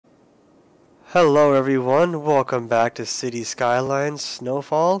Hello everyone, welcome back to Skylines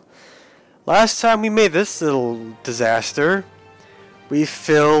Snowfall. Last time we made this little disaster, we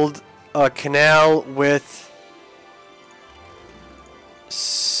filled a canal with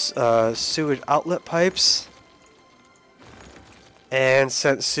sewage outlet pipes and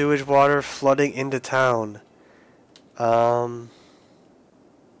sent sewage water flooding into town. Why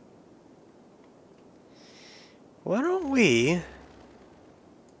don't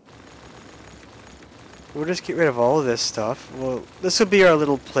we'll just get rid of all of this stuff. Well, this will be our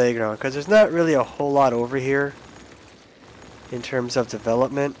little playground, because there's not really a whole lot over here in terms of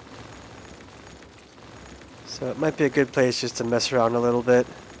development. So it might be a good place just to mess around a little bit.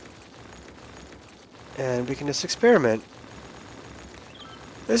 And we can just experiment.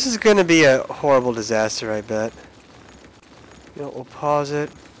 This is going to be a horrible disaster, I bet. You know, we'll pause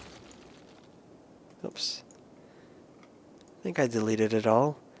it. Oops. I think I deleted it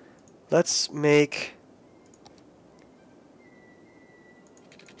all. Let's make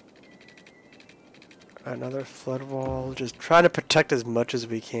another flood wall. Just try to protect as much as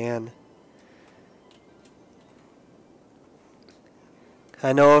we can.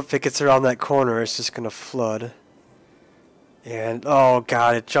 I know if it gets around that corner, it's just gonna flood. And oh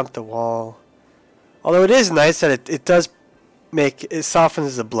god, it jumped the wall. Although it is nice that it does make it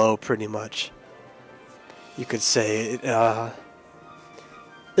softens the blow pretty much. You could say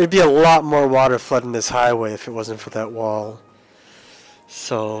there'd be a lot more water flooding this highway if it wasn't for that wall.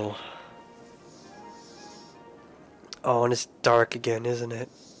 So. Oh, and it's dark again, isn't it?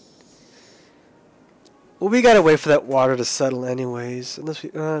 Well, we gotta wait for that water to settle anyways. Unless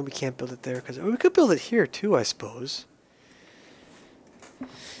we can't build it there, because we could build it here too, I suppose.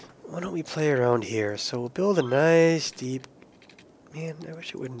 Why don't we play around here? So we'll build a nice deep... Man, I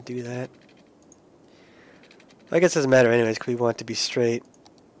wish it wouldn't do that. I guess it doesn't matter anyways, because we want it to be straight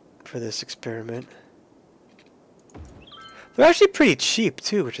for this experiment. They're actually pretty cheap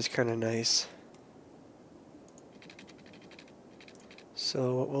too, which is kind of nice.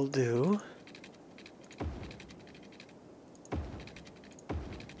 So what we'll do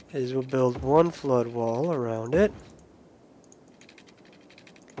is we'll build one flood wall around it,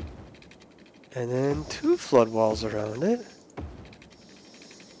 and then two flood walls around it.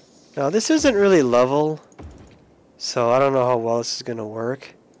 Now this isn't really level, so I don't know how well this is going to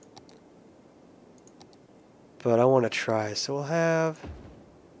work, but I want to try. So we'll have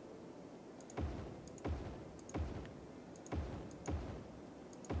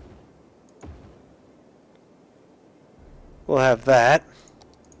that.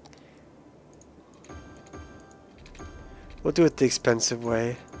 We'll do it the expensive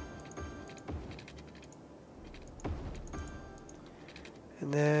way.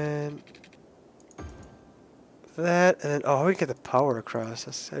 And then that, and then, oh, we can get the power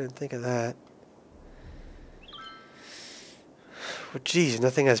across. I didn't think of that. Well, geez,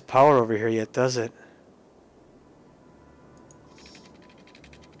 nothing has power over here yet, does it?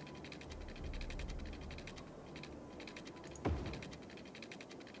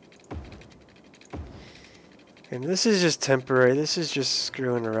 And this is just temporary. This is just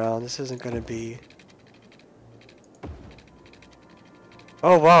screwing around. This isn't going to be...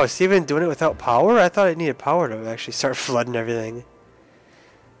 Oh wow, it's even doing it without power? I thought it needed power to actually start flooding everything.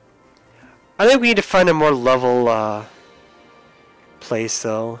 I think we need to find a more level place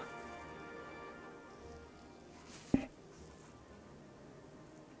though.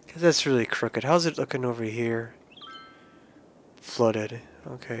 Because that's really crooked. How's it looking over here? Flooded.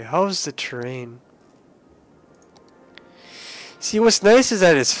 Okay, how's the terrain? See, what's nice is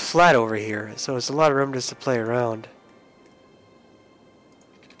that it's flat over here, so it's a lot of room just to play around.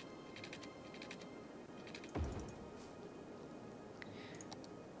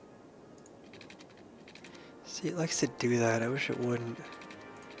 See, it likes to do that. I wish it wouldn't.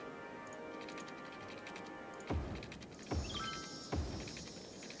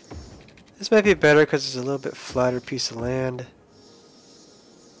 This might be better because it's a little bit flatter piece of land.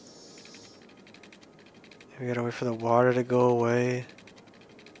 We gotta wait for the water to go away.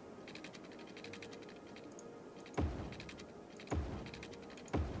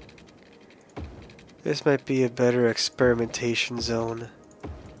 This might be a better experimentation zone.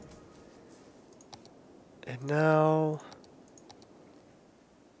 And now...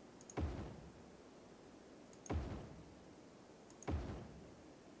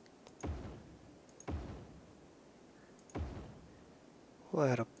 we'll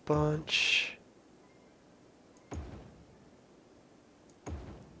add a bunch.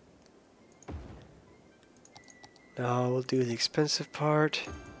 Now we'll do the expensive part.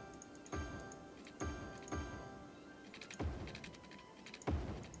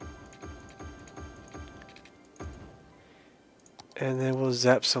 And then we'll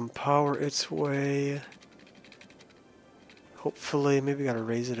zap some power its way. Hopefully, maybe gotta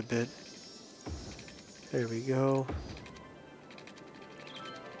raise it a bit. There we go.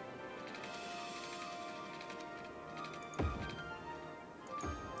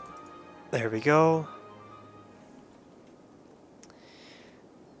 There we go.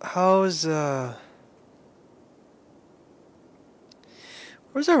 How's where's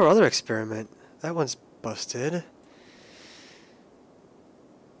our other experiment? That one's busted.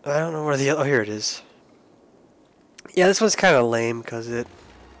 I don't know where the other... Oh, here it is. Yeah, this one's kind of lame because it...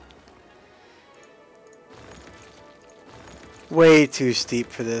 Way too steep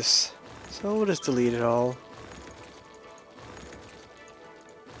for this. So we'll just delete it all.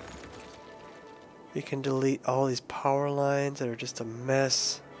 We can delete all these power lines that are just a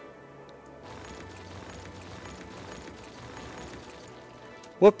mess.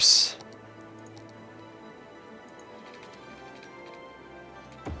 Whoops.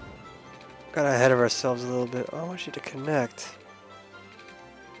 Got ahead of ourselves a little bit. Oh, I want you to connect.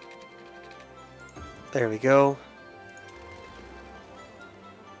 There we go.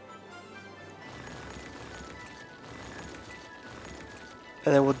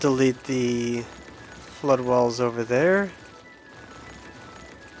 And then we'll delete the flood walls over there.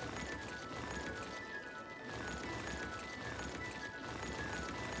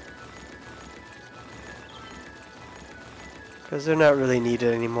 Because they're not really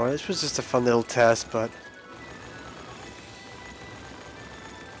needed anymore. This was just a fun little test, but...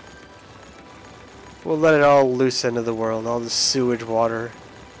 We'll let it all loose into the world, all the sewage water.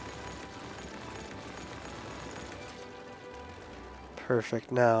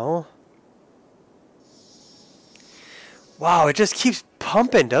 Perfect now. Wow, it just keeps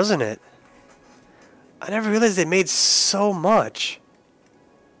pumping, doesn't it? I never realized they made so much.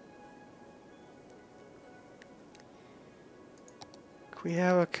 We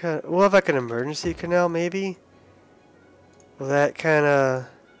have a we'll have like an emergency canal, maybe. Will that kind of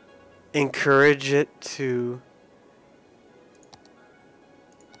encourage it to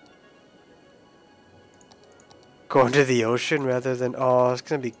go into the ocean rather than... Oh, it's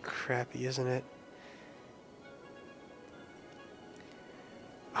gonna be crappy, isn't it?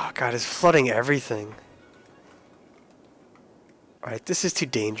 Oh god, it's flooding everything. Alright, this is too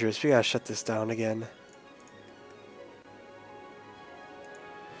dangerous. We gotta shut this down again.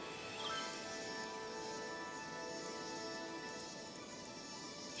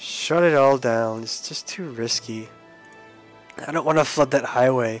 Shut it all down. It's just too risky. I don't want to flood that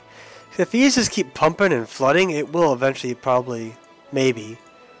highway. If these just keep pumping and flooding, it will eventually probably, maybe,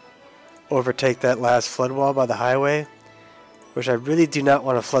 overtake that last flood wall by the highway. Which I really do not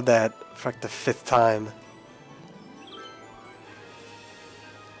want to flood that for like the 5th time.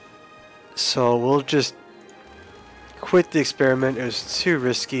 So we'll just quit the experiment. It was too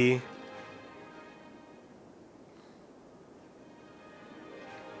risky.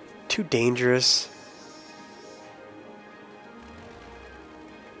 Too dangerous.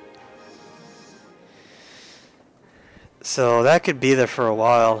 So that could be there for a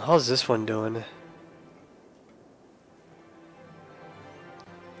while. How's this one doing?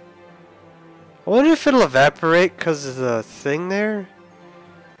 I wonder if it'll evaporate because of the thing there.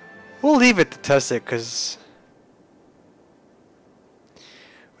 We'll leave it to test it because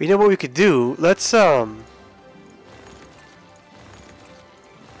we know what we could do. Let's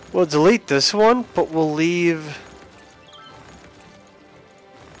we'll delete this one, but we'll leave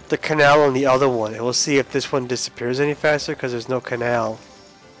the canal on the other one, and we'll see if this one disappears any faster because there's no canal.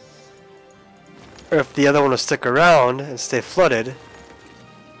 Or if the other one will stick around and stay flooded.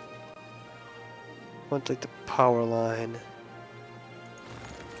 Want like the power line.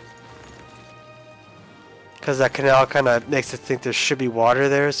 Because that canal kind of makes it think there should be water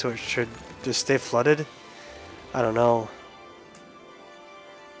there, so it should just stay flooded. I don't know.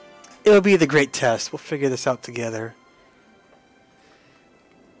 It'll be the great test. We'll figure this out together.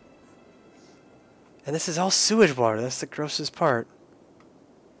 And this is all sewage water. That's the grossest part.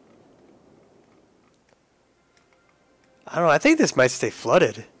 I don't know. I think this might stay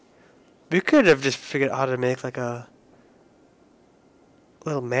flooded. We could have just figured out how to make like a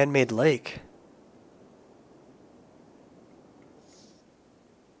little man-made lake.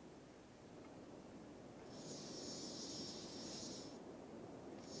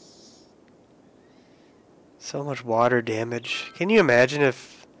 So much water damage. Can you imagine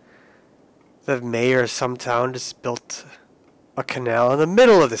if the mayor of some town just built a canal in the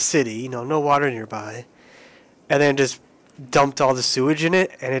middle of the city, you know, no water nearby, and then just dumped all the sewage in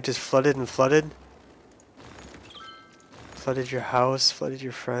it, and it just flooded and flooded? Flooded your house, flooded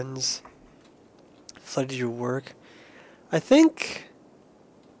your friends, flooded your work. I think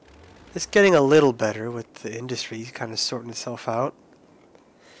it's getting a little better with the industry kind of sorting itself out.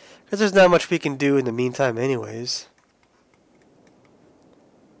 Because there's not much we can do in the meantime anyways.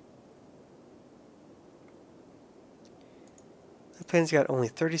 The plane's got only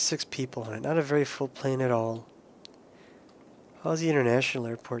 36 people on it. Not a very full plane at all. How's the international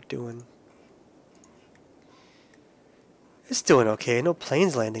airport doing? It's doing okay. No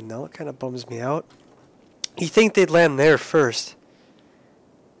planes landing though. It kind of bums me out. You think they'd land there first.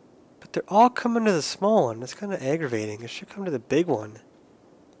 But they're all coming to the small one. That's kind of aggravating. It should come to the big one.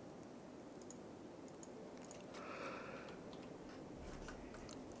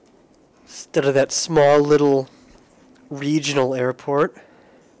 Instead of that small little regional airport.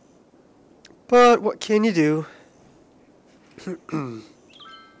 But what can you do?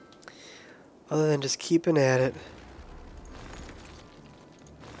 Other than just keeping at it.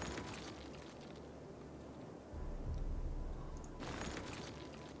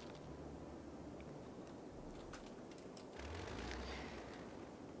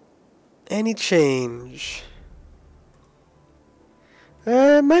 Any change?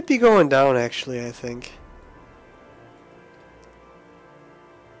 It might be going down actually, I think.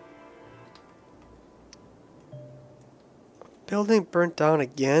 Building burnt down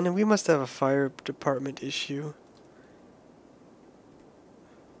again, and we must have a fire department issue.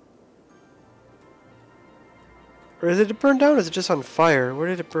 Or is it burned down or is it just on fire? Where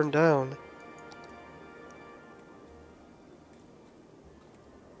did it burn down?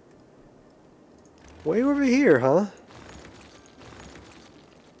 Way over here, huh?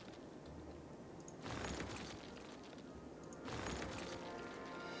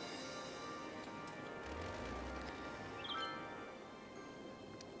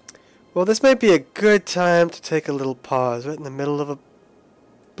 Well, this might be a good time to take a little pause right in the middle of a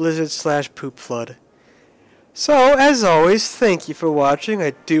blizzard/poop flood. So, as always, thank you for watching.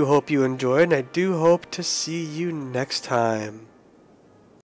 I do hope you enjoyed, and I do hope to see you next time.